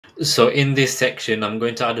So in this section, I'm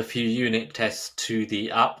going to add a few unit tests to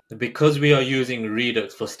the app. Because we are using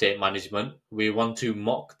Redux for state management, we want to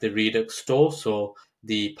mock the Redux store. So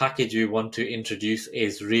the package we want to introduce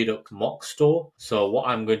is redux-mock-store. So what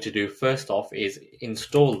I'm going to do first off is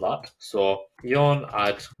install that. So yarn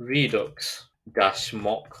add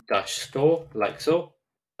redux-mock-store like so.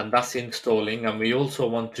 And that's installing, and we also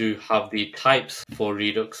want to have the types for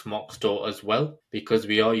redux-mock-store as well because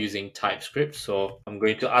we are using TypeScript. So I'm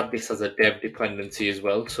going to add this as a dev dependency as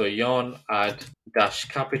well. So yarn add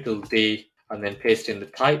 -D and then paste in the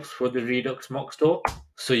types for the redux-mock-store.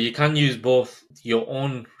 So you can use both your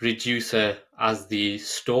own reducer as the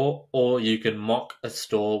store, or you can mock a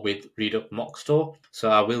store with redux-mock-store. So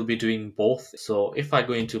I will be doing both. So if I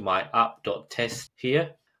go into my app.test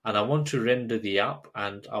here, and I want to render the app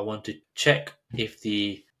and I want to check if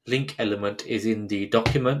the link element is in the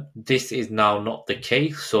document. This is now not the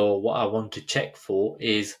case. So what I want to check for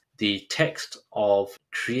is the text of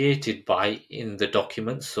created by in the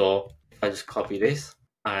document. So if I just copy this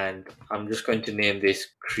and I'm just going to name this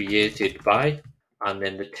created by, and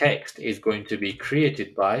then the text is going to be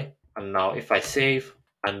created by. And now if I save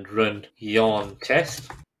and run yarn test,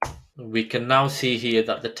 we can now see here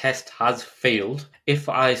that the test has failed. If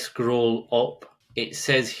I scroll up, it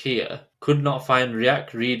says here, could not find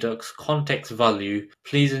React Redux context value.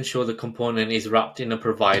 Please ensure the component is wrapped in a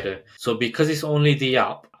provider. So because it's only the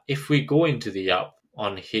app, if we go into the app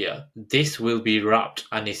on here, this will be wrapped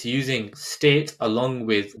and it's using state along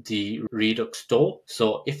with the Redux store.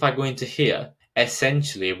 So if I go into here,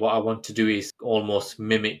 essentially what I want to do is almost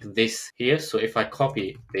mimic this here. So if I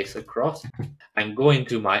copy this across and go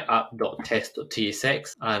into my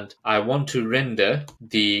app.test.tsx and I want to render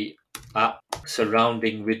the app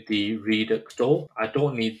surrounding with the Redux store, I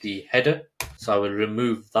don't need the header, so I will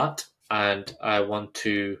remove that. And I want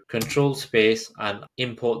to control space and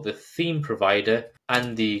import the theme provider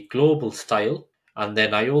and the global style. And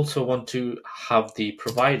then I also want to have the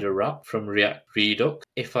provider wrap from React Redux.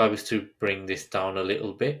 If I was to bring this down a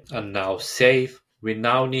little bit and now save, we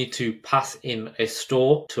now need to pass in a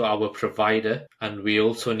store to our provider, and we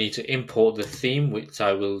also need to import the theme, which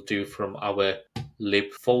I will do from our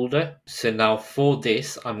lib folder. So now for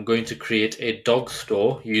this, I'm going to create a dog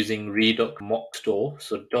store using redux-mock-store.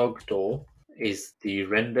 So dog store is the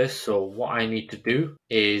render. So what I need to do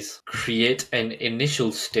is create an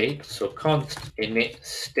initial state. So const init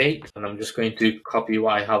state, and I'm just going to copy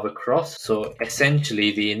what I have across. So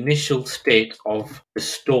essentially the initial state of the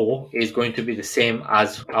store is going to be the same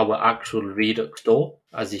as our actual Redux store.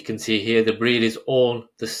 As you can see here, the breed is all,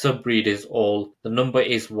 the subbreed is all, the number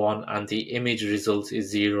is 1, and the image result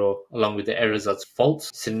is 0, along with the errors as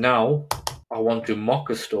false. So now I want to mock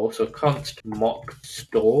a store. So const mock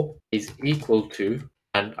store is equal to,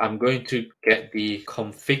 and I'm going to get the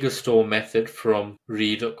configure store method from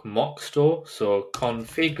redux-mock-store. So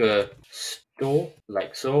configure store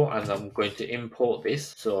like so, and I'm going to import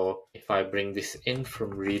this. So if I bring this in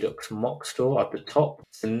from redux-mock-store at the top,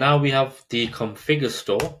 so now we have the configure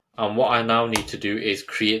store, and what I now need to do is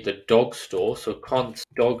create the dog store. So const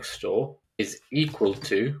dog store is equal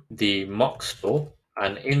to the mock store,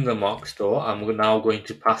 and in the mock store I'm now going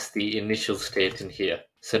to pass the initial state in here.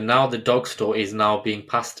 So now the dog store is now being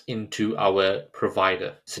passed into our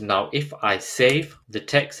provider. So now if I save, the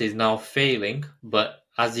text is now failing, but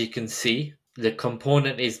as you can see, the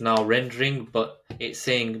component is now rendering, but it's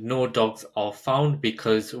saying no dogs are found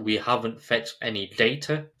because we haven't fetched any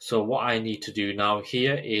data. So what I need to do now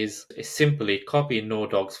here is simply copy no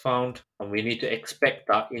dogs found, and we need to expect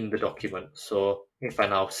that in the document. So if I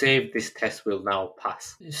now save, this test will now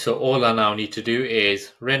pass. So all I now need to do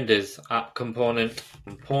is renders app component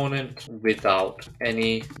without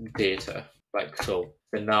any data, like so.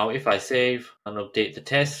 So now if I save and update the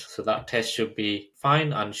test, so that test should be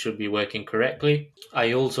fine and should be working correctly.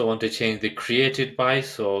 I also want to change the created by,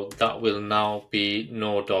 so that will now be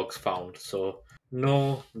no dogs found. So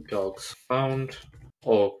no dogs found,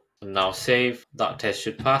 or now save, that test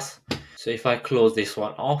should pass. So if I close this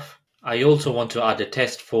one off, I also want to add a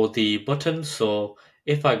test for the button. So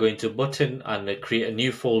if I go into button and create a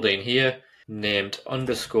new folder in here named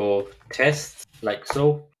 _tests, like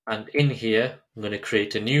so, and in here I'm going to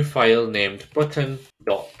create a new file named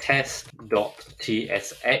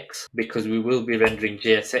button.test.tsx because we will be rendering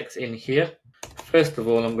JSX in here. First of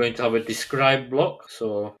all, I'm going to have a describe block.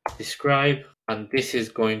 So describe, and this is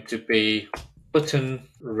going to be button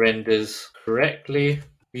renders correctly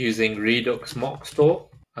using redux-mock-store,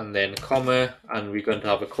 and then comma, and we're going to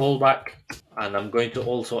have a callback, and I'm going to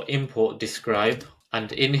also import describe,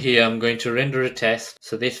 and in here I'm going to render a test.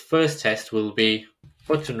 So this first test will be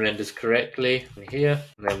button renders correctly in here,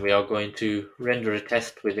 and then we are going to render a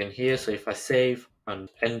test within here. So if I save and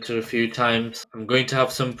enter a few times, I'm going to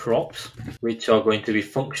have some props which are going to be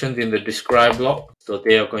functions in the describe block. So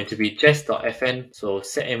they are going to be jest.fn, so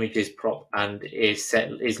set images prop and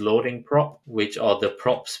is loading prop, which are the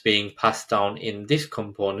props being passed down in this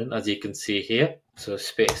component, as you can see here. So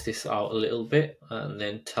space this out a little bit and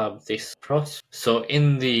then tab this across. So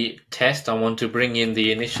in the test, I want to bring in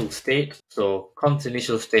the initial state. So const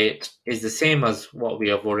initial state is the same as what we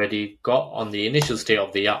have already got on the initial state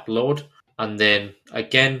of the app load. And then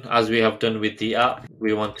again, as we have done with the app,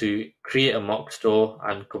 we want to create a mock store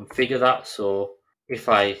and configure that. So if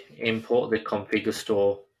I import the configure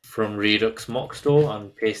store from redux-mock-store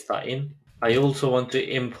and paste that in, I also want to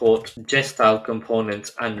import jest-style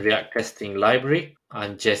components and React testing library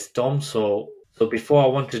and jest-DOM. So before I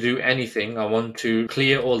want to do anything, I want to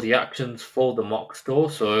clear all the actions for the mock store.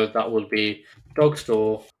 So that will be dog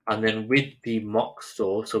store, and then with the mock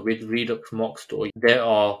store, so with Redux mock store, there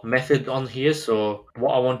are methods on here. So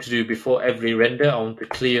what I want to do before every render, I want to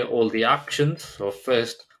clear all the actions. So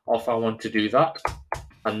first off, I want to do that.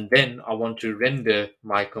 And then I want to render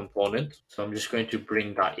my component. So I'm just going to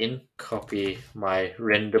bring that in, copy my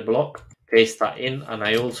render block, paste that in, and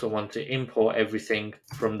I also want to import everything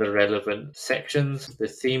from the relevant sections, the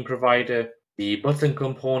theme provider, the button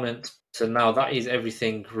component. So now that is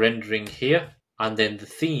everything rendering here. And then the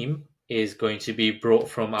theme is going to be brought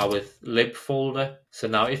from our lib folder. So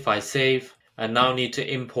now if I save, I now need to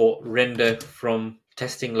import render from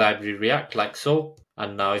testing library React like so.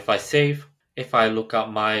 And now if I save, if I look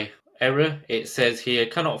at my error, it says here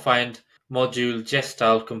cannot find module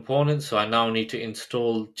jest-style components. So I now need to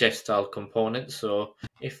install jest-style components. So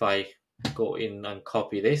if I go in and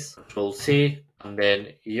copy this, Control C, and then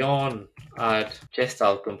yarn add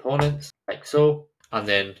jest-style components like so, and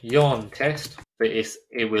then yarn test. So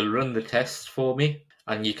it will run the tests for me.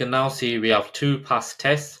 And you can now see we have 2 past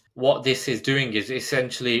tests. What this is doing is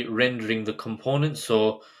essentially rendering the components.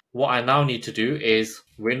 So what I now need to do is,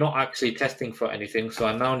 we're not actually testing for anything, so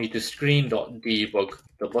I now need to screen.debug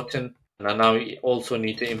the button, and I now also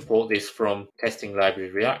need to import this from testing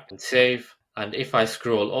library React and save. And if I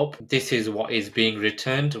scroll up, this is what is being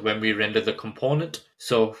returned when we render the component.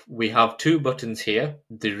 So we have 2 buttons here,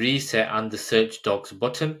 the reset and the search dogs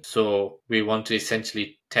button. So we want to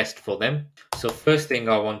essentially test for them. So first thing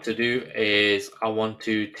I want to do is I want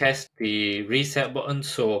to test the reset button.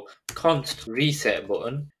 So const reset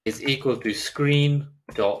button is equal to screen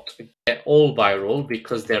dot get all by role,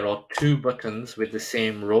 because there are 2 buttons with the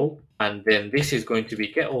same role, and then this is going to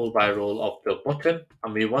be get all by role of the button,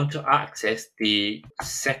 and we want to access the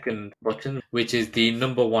second button, which is the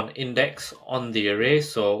number 1 index on the array.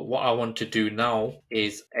 So what I want to do now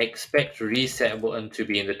is expect reset button to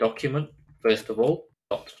be in the document first of all,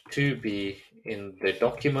 dot to be in the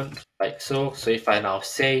document like so. So if I now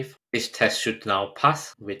save, this test should now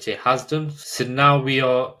pass, which it has done. So now we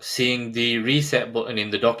are seeing the reset button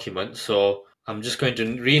in the document. So I'm just going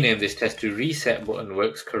to rename this test to reset button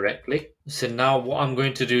works correctly. So now what I'm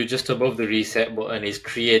going to do just above the reset button is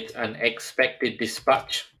create an expected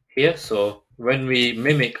dispatch here. So when we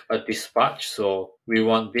mimic a dispatch, so we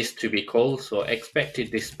want this to be called. So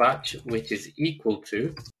expected dispatch, which is equal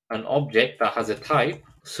to an object that has a type.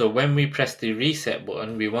 So when we press the reset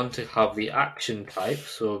button, we want to have the action type.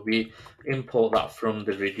 So we import that from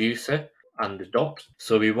the reducer and the dot.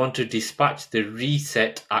 So we want to dispatch the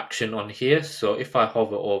reset action on here. So if I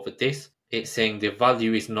hover over this, it's saying the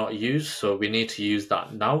value is not used. So we need to use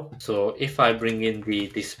that now. So if I bring in the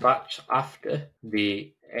dispatch after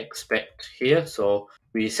the expect here, so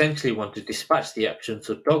we essentially want to dispatch the action.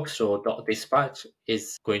 So dogstore.dispatch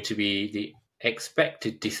is going to be the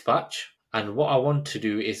expected dispatch. And what I want to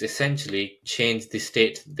do is essentially change the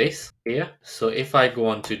state to this here. So if I go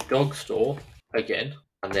on to dogstore again,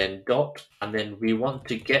 and then dot, and then we want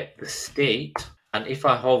to get the state. And if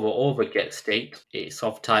I hover over get state, it's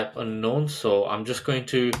of type unknown. So I'm just going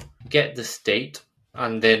to get the state.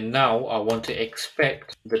 And then now I want to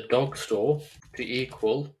expect the dog store to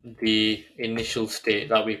equal the initial state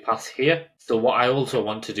that we pass here. So what I also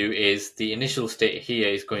want to do is the initial state here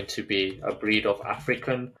is going to be a breed of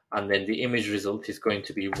African, and then the image result is going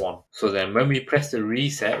to be 1. So then when we press the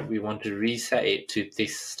reset, we want to reset it to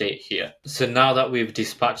this state here. So now that we've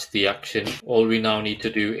dispatched the action, all we now need to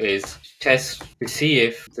do is test to see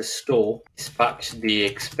if the store dispatched the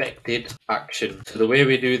expected action. So the way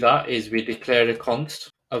we do that is we declare a const,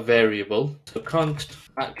 a variable. So const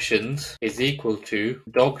actions is equal to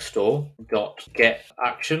dogstore.get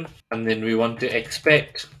action, and then we want to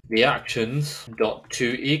expect the actions dot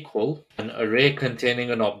to equal an array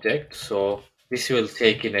containing an object. So this will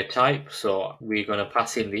take in a type. So we're going to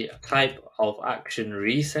pass in the type of action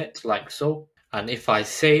reset like so. And if I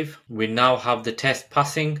save, we now have the test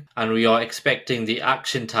passing and we are expecting the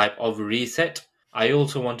action type of reset. I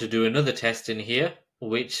also want to do another test in here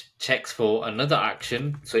which checks for another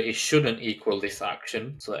action, so it shouldn't equal this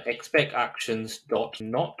action. So expect actions dot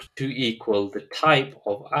not to equal the type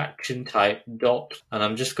of action type dot, and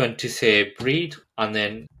I'm just going to say breed, and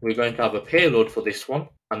then we're going to have a payload for this one,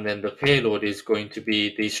 and then the payload is going to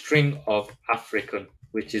be the string of African,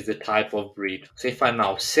 which is the type of breed. So if I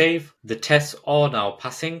now save, the tests are now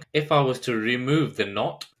passing. If I was to remove the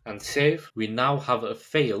not and save, we now have a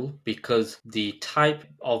fail because the type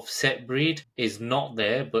of set breed is not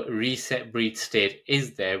there, but reset breed state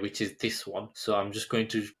is there, which is this one. So I'm just going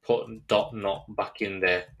to put dot not back in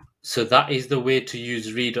there. So that is the way to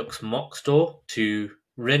use redux-mock-store to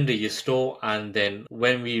render your store, and then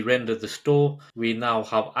when we render the store, we now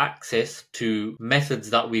have access to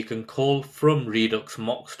methods that we can call from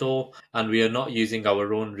redux-mock-store, and we are not using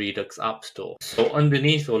our own Redux app store. So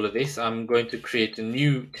underneath all of this, I'm going to create a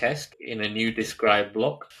new test in a new describe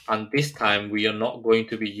block, and this time we are not going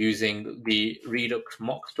to be using the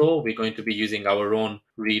redux-mock-store, we're going to be using our own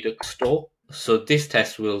Redux store. So this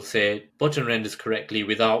test will say button renders correctly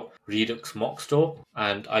without redux-mock-store,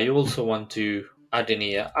 and I also want to add in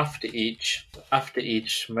here after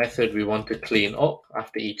each method we want to clean up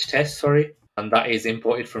after each test, sorry, and that is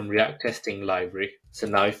imported from React testing library. So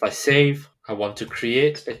now if I save, I want to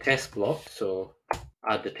create a test block, so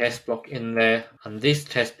add the test block in there, and this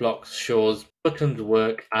test block shows buttons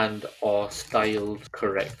work and are styled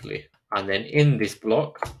correctly. And then in this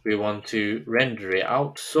block, we want to render it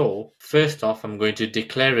out. So first off, I'm going to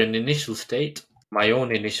declare an initial state, my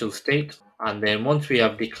own initial state. And then once we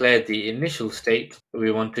have declared the initial state,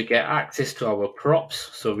 we want to get access to our props.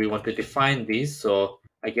 So we want to define these. So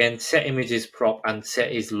again, set images prop and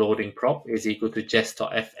set is loading prop is equal to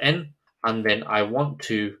jest.fn. And then I want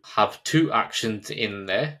to have two actions in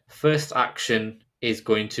there. First action is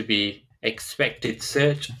going to be expected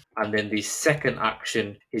search, and then the second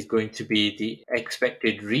action is going to be the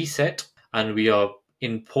expected reset, and we are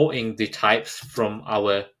importing the types from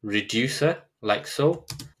our reducer like so,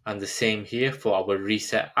 and the same here for our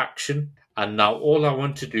reset action. And now all I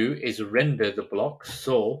want to do is render the block.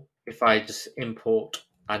 So if I just import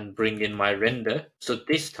and bring in my render, so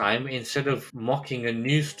this time instead of mocking a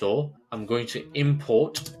new store, I'm going to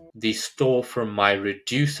import the store from my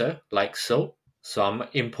reducer like so. So I'm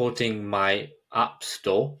importing my app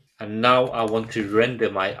store, and now I want to render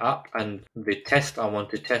my app, and the test I want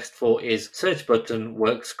to test for is search button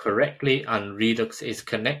works correctly and Redux is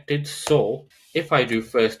connected. So if I do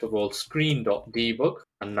first of all screen.debug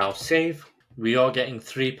and now save, we are getting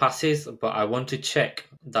 3 passes, but I want to check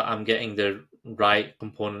that I'm getting the right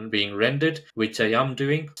component being rendered, which I am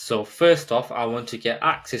doing. So first off, I want to get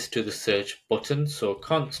access to the search button. So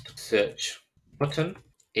const search button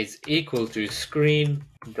is equal to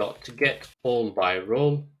screen.get all by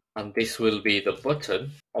role, and this will be the button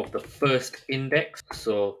of the first index,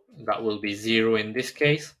 so that will be 0 in this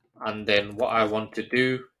case. And then what I want to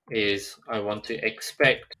do is I want to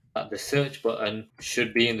expect that the search button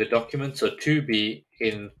should be in the document, so to be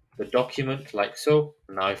in the document like so.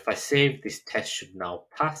 Now if I save, this test should now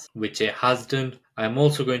pass, which it has done. I'm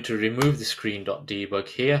also going to remove the screen.debug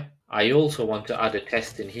here. I also want to add a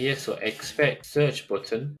test in here, so expect search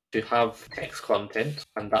button to have text content,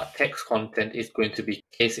 and that text content is going to be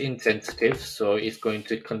case insensitive, so it's going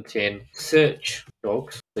to contain search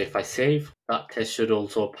dogs. So if I save, that test should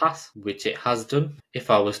also pass, which it has done. If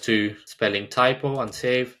I was to spelling typo and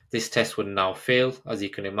save, this test would now fail, as you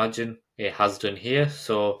can imagine. It has done here,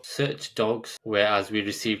 so search dogs, whereas we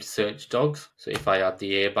received search dogs. So if I add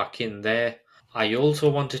the A back in there, I also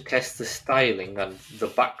want to test the styling and the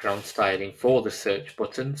background styling for the search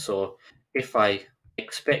button. So if I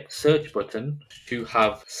expect search button to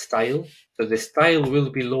have style, so the style will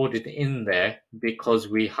be loaded in there because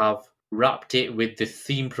we have wrapped it with the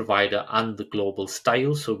theme provider and the global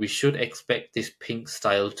style. So we should expect this pink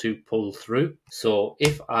style to pull through. So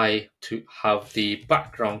if I to have the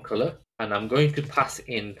background color, and I'm going to pass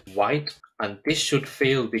in white, and this should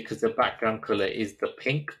fail because the background color is the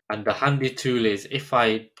pink. And the handy tool is, if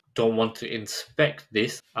I don't want to inspect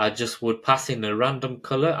this, I just would pass in a random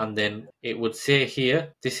color, and then it would say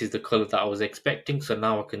here, this is the color that I was expecting. So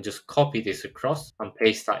now I can just copy this across and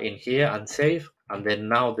paste that in here and save. And then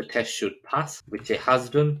now the test should pass, which it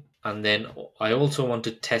has done. And then I also want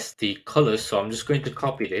to test the colors, so I'm just going to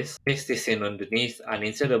copy this, paste this in underneath, and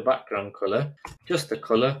instead of background color, just the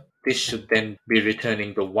color. This should then be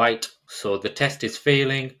returning the white. So the test is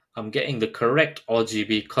failing I'm getting the correct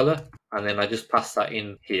RGB color, and then I just pass that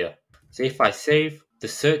in here. So if I save, the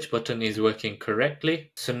search button is working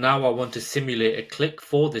correctly. So now I want to simulate a click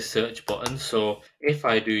for the search button. So if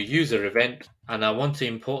I do user event, and I want to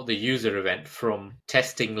import the user event from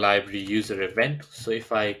testing library user event. So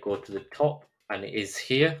if I go to the top, and it is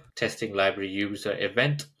here, testing library user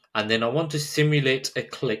event, and then I want to simulate a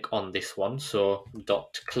click on this one. So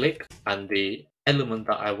dot click, and the element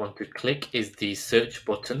that I want to click is the search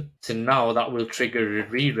button. So now that will trigger a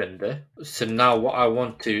re-render. So now what I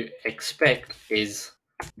want to expect is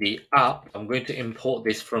the app. I'm going to import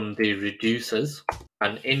this from the reducers,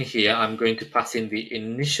 and in here I'm going to pass in the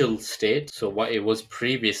initial state, so what it was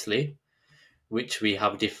previously, which we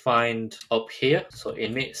have defined up here, so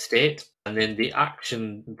init state, and then the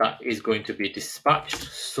action that is going to be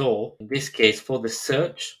dispatched. So in this case, for the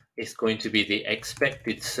search, it's going to be the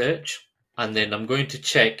expected search, and then I'm going to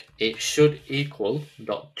check it should equal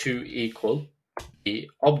dot to equal the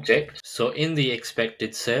object. So in the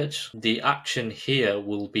expected search, the action here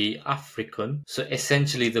will be African. So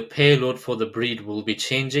essentially the payload for the breed will be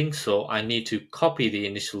changing. So I need to copy the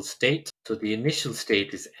initial state. So the initial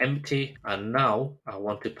state is empty, and now I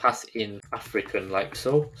want to pass in African like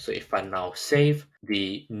so. So if I now save,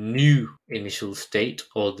 the new initial state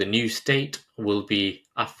or the new state will be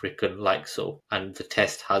African like so, and the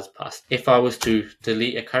test has passed. If I was to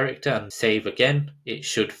delete a character and save again, it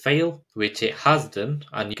should fail, which it has done,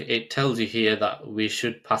 and it tells you here that we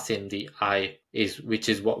should pass in the I, which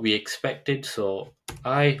is what we expected. So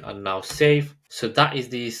I, and now save. So that is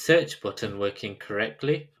the search button working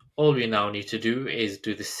correctly. All we now need to do is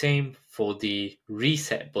do the same for the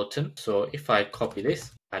reset button. So if I copy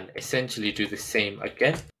this and essentially do the same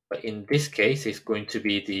again, but in this case it's going to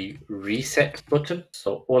be the reset button.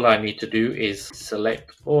 So all I need to do is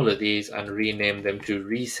select all of these and rename them to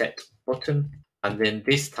reset button. And then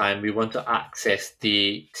this time we want to access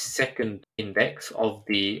the second index of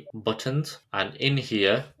the buttons. And in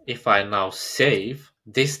here, if I now save,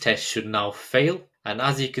 this test should now fail. And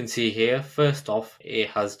as you can see here, first off, it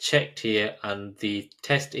has checked here and the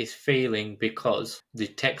test is failing because the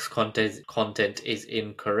text content is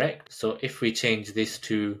incorrect. So if we change this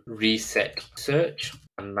to reset search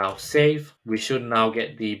and now save, we should now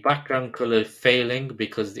get the background color failing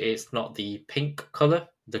because it's not the pink color.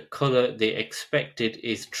 The color they expected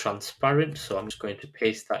is transparent. So I'm just going to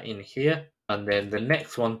paste that in here. And then the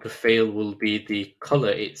next one to fail will be the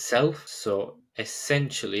color itself. So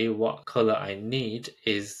essentially what color I need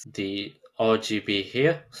is the RGB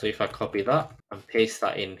here. So if I copy that and paste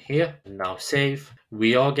that in here and now save,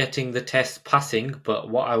 we are getting the test passing, but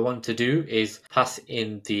what I want to do is pass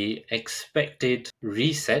in the expected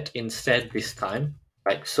reset instead this time,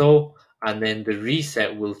 like so. And then the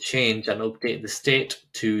reset will change and update the state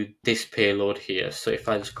to this payload here. So if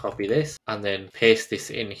I just copy this and then paste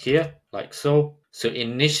this in here like so. So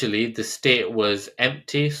initially the state was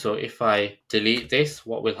empty. So if I delete this,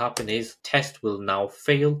 what will happen is test will now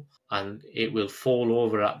fail and it will fall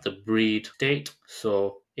over at the breed state.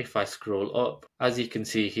 So if I scroll up, as you can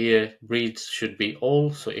see here, breeds should be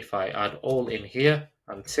all. So if I add all in here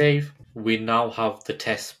and save, we now have the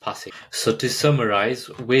test passing. So to summarize,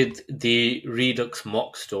 with the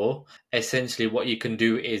redux-mock-store, essentially what you can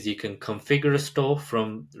do is you can configure a store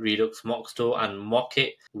from redux-mock-store and mock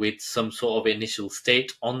it with some sort of initial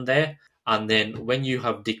state on there. And then when you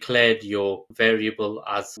have declared your variable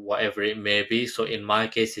as whatever it may be, so in my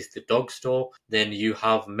case it's the dog store, then you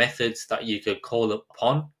have methods that you can call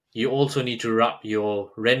upon. You also need to wrap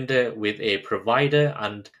your render with a provider,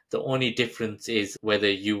 and the only difference is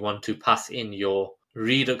whether you want to pass in your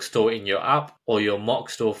Redux store in your app or your mock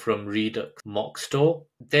store from Redux mock store.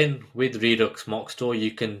 Then with Redux mock store,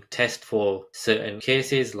 you can test for certain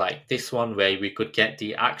cases like this one where we could get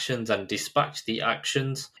the actions and dispatch the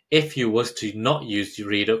actions. If you was to not use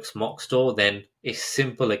Redux mock store, then it's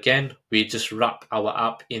simple again. We just wrap our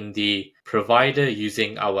app in the provider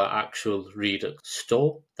using our actual Redux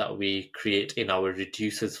store that we create in our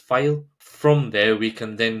reducers file. From there, we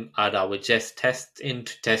can then add our jest tests in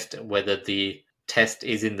to test whether the test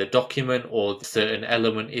is in the document or a certain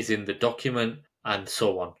element is in the document, and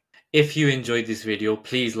so on. If you enjoyed this video,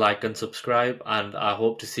 please like and subscribe, and I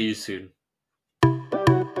hope to see you soon.